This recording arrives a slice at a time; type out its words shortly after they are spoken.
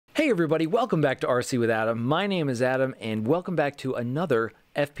Hey everybody, welcome back to RC with Adam. My name is Adam and welcome back to another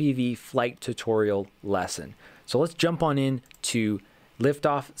FPV flight tutorial lesson. So let's jump on in to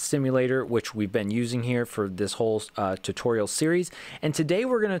Liftoff Simulator, which we've been using here for this whole tutorial series. And today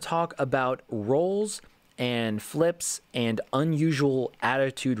we're going to talk about rolls and flips and unusual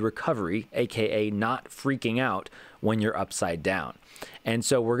attitude recovery, aka not freaking out when you're upside down. And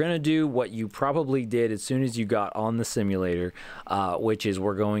so we're going to do what you probably did as soon as you got on the simulator, which is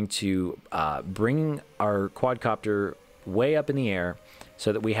we're going to bring our quadcopter way up in the air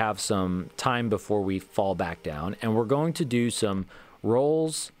so that we have some time before we fall back down. And we're going to do some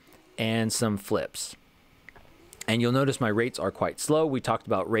rolls and some flips. And you'll notice my rates are quite slow. We talked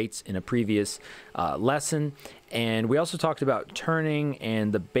about rates in a previous lesson. And we also talked about turning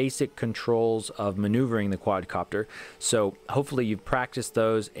and the basic controls of maneuvering the quadcopter. So hopefully you've practiced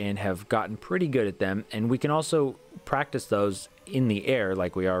those and have gotten pretty good at them. And we can also practice those in the air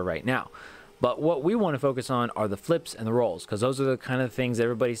like we are right now. But what we want to focus on are the flips and the rolls, because those are the kind of things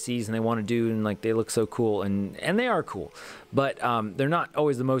everybody sees and they want to do, and like they look so cool, and they are cool. But they're not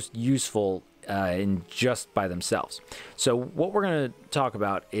always the most useful in just by themselves. So what we're going to talk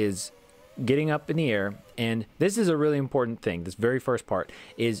about is getting up in the air, and this is a really important thing. This very first part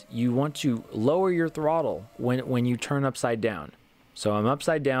is you want to lower your throttle when you turn upside down. So I'm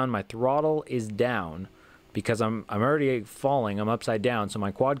upside down, my throttle is down because I'm already falling, I'm upside down, so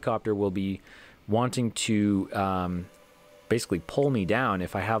my quadcopter will be wanting to basically pull me down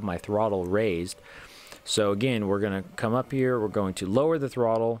if I have my throttle raised. So again, we're going to come up here, we're going to lower the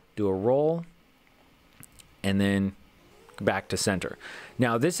throttle, do a roll, and then back to center.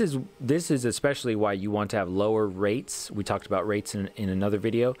 Now this is especially why you want to have lower rates. We talked about rates in another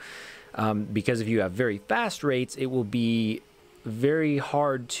video, because if you have very fast rates, it will be very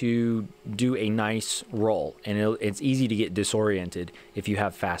hard to do a nice roll, and it's easy to get disoriented if you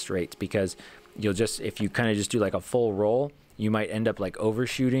have fast rates, because you'll just, if you kind of just do like a full roll, you might end up like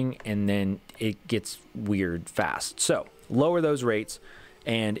overshooting and then it gets weird fast. So lower those rates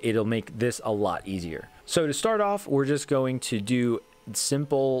and it'll make this a lot easier. So to start off, we're just going to do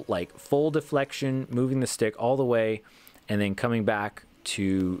simple like full deflection, moving the stick all the way and then coming back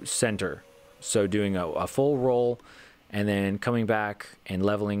to center. So doing a full roll and then coming back and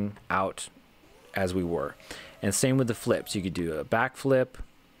leveling out as we were. And same with the flips. You could do a back flip,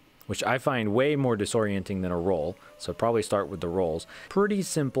 which I find way more disorienting than a roll. So probably start with the rolls. Pretty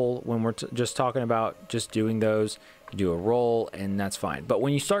simple when we're just talking about just doing those. You do a roll and that's fine. But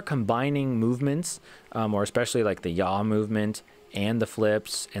when you start combining movements, or especially like the yaw movement and the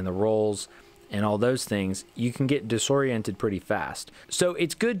flips and the rolls and all those things, you can get disoriented pretty fast. So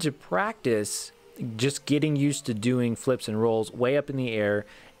it's good to practice just getting used to doing flips and rolls way up in the air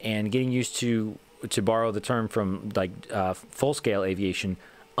and getting used to borrow the term from like full scale aviation,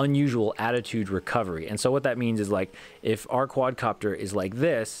 unusual attitude recovery. And so what that means is like, if our quadcopter is like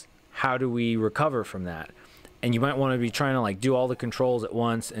this, how do we recover from that? And you might want to be trying to like do all the controls at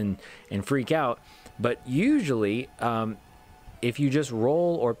once and freak out. But usually if you just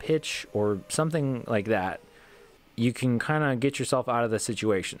roll or pitch or something like that, you can kind of get yourself out of the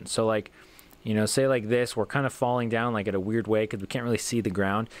situation. So like, you know, say like this, we're kind of falling down like at a weird way because we can't really see the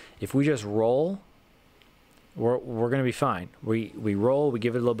ground. If we just roll, we're going to be fine. We roll, we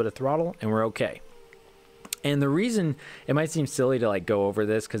give it a little bit of throttle, and we're okay. And the reason, it might seem silly to like go over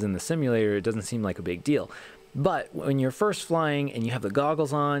this because in the simulator it doesn't seem like a big deal. But when you're first flying and you have the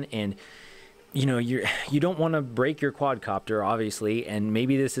goggles on and you know you don't want to break your quadcopter, obviously, and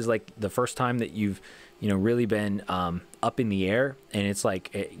maybe this is like the first time that you've really been up in the air, and it's like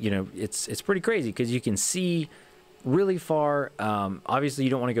it's pretty crazy because you can see really far. Obviously you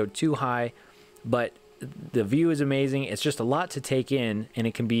don't want to go too high, but the view is amazing. It's just a lot to take in, and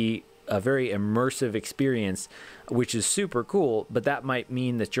it can be a very immersive experience, which is super cool. But that might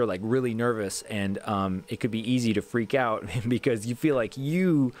mean that you're like really nervous, and it could be easy to freak out because you feel like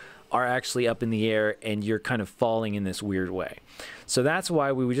you are actually up in the air and you're kind of falling in this weird way. So that's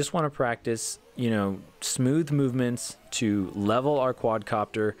why we would just want to practice, smooth movements to level our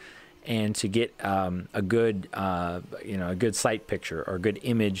quadcopter and to get a good, a good sight picture or a good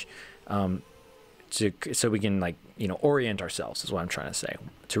image, so we can like, orient ourselves is what I'm trying to say,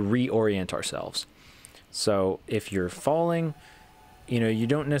 to reorient ourselves. So if you're falling, you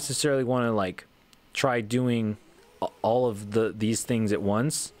don't necessarily want to like try doing all of these things at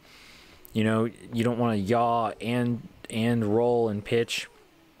once. You don't want to yaw and roll and pitch.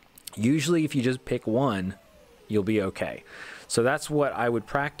 Usually if you just pick one, you'll be okay. So that's what I would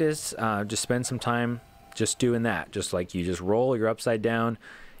practice. Just spend some time just doing that. Just like you just roll, you're upside down,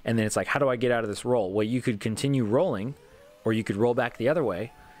 and then it's like, how do I get out of this roll? Well, you could continue rolling, or you could roll back the other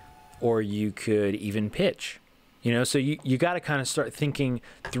way, or you could even pitch. You know, so you got to kind of start thinking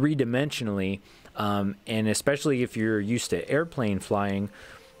three-dimensionally, and especially if you're used to airplane flying,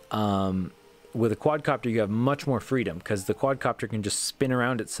 with a quadcopter you have much more freedom because the quadcopter can just spin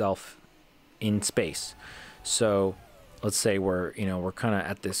around itself in space. So let's say we're kind of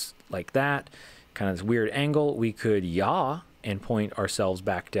at this like that, kind of this weird angle. We could yaw and point ourselves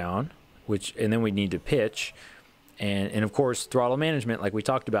back down, and then we need to pitch. And of course, throttle management, like we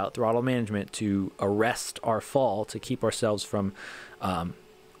talked about, throttle management to arrest our fall, to keep ourselves from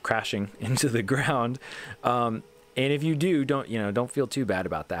crashing into the ground. And if you do, don't feel too bad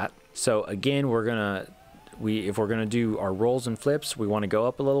about that. So again, if we're gonna do our rolls and flips, we want to go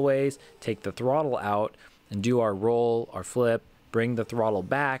up a little ways, take the throttle out, and do our roll, our flip, bring the throttle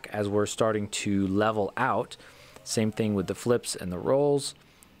back as we're starting to level out. Same thing with the flips and the rolls.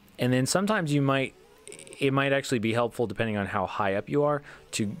 And then sometimes it might actually be helpful, depending on how high up you are,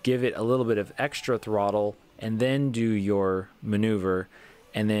 to give it a little bit of extra throttle and then do your maneuver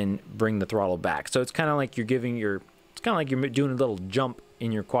and then bring the throttle back. So it's kind of like you're doing a little jump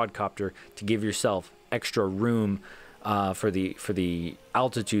in your quadcopter to give yourself extra room for the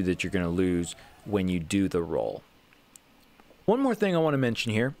altitude that you're going to lose when you do the roll. One more thing I want to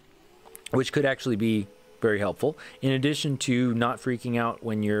mention here, which could actually be very helpful, in addition to not freaking out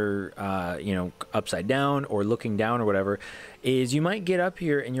when you're upside down or looking down or whatever, is you might get up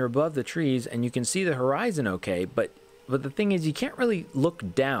here and you're above the trees and you can see the horizon okay, but the thing is you can't really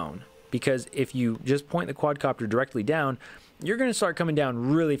look down, because if you just point the quadcopter directly down, you're going to start coming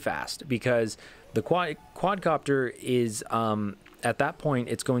down really fast, because the quadcopter is at that point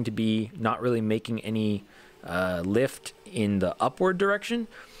it's going to be not really making any lift in the upward direction.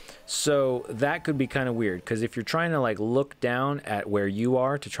 So that could be kind of weird, because if you're trying to like look down at where you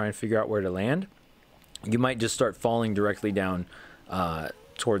are to try and figure out where to land, you might just start falling directly down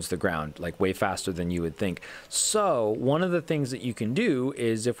towards the ground, like way faster than you would think. So one of the things that you can do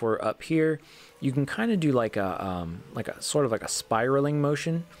is, if we're up here, you can kind of do like a sort of like a spiraling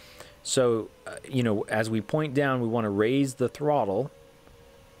motion. So as we point down, we want to raise the throttle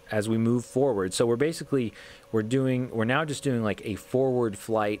as we move forward. So we're now just doing like a forward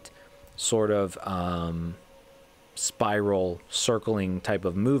flight sort of spiral circling type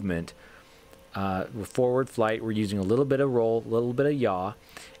of movement. With forward flight, we're using a little bit of roll, a little bit of yaw,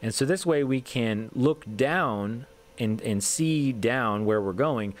 and so this way we can look down and see down where we're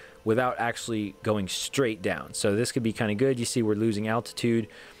going without actually going straight down. So this could be kind of good. You see we're losing altitude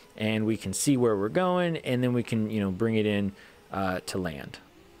and we can see where we're going, and then we can bring it in to land.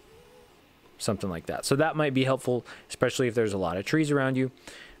 Something like that. So that might be helpful, especially if there's a lot of trees around you.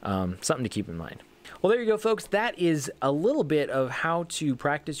 Something to keep in mind. Well, there you go, folks. That is a little bit of how to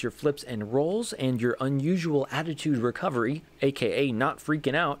practice your flips and rolls and your unusual attitude recovery, aka not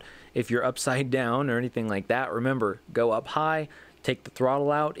freaking out if you're upside down or anything like that. Remember, go up high, take the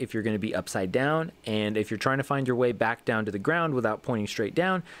throttle out if you're going to be upside down, and if you're trying to find your way back down to the ground without pointing straight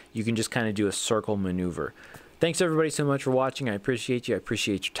down, you can just kind of do a circle maneuver. Thanks everybody so much for watching. I appreciate you. I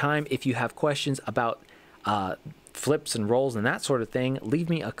appreciate your time. If you have questions about flips and rolls and that sort of thing, leave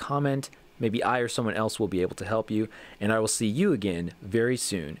me a comment. Maybe I or someone else will be able to help you. And I will see you again very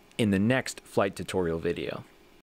soon in the next flight tutorial video.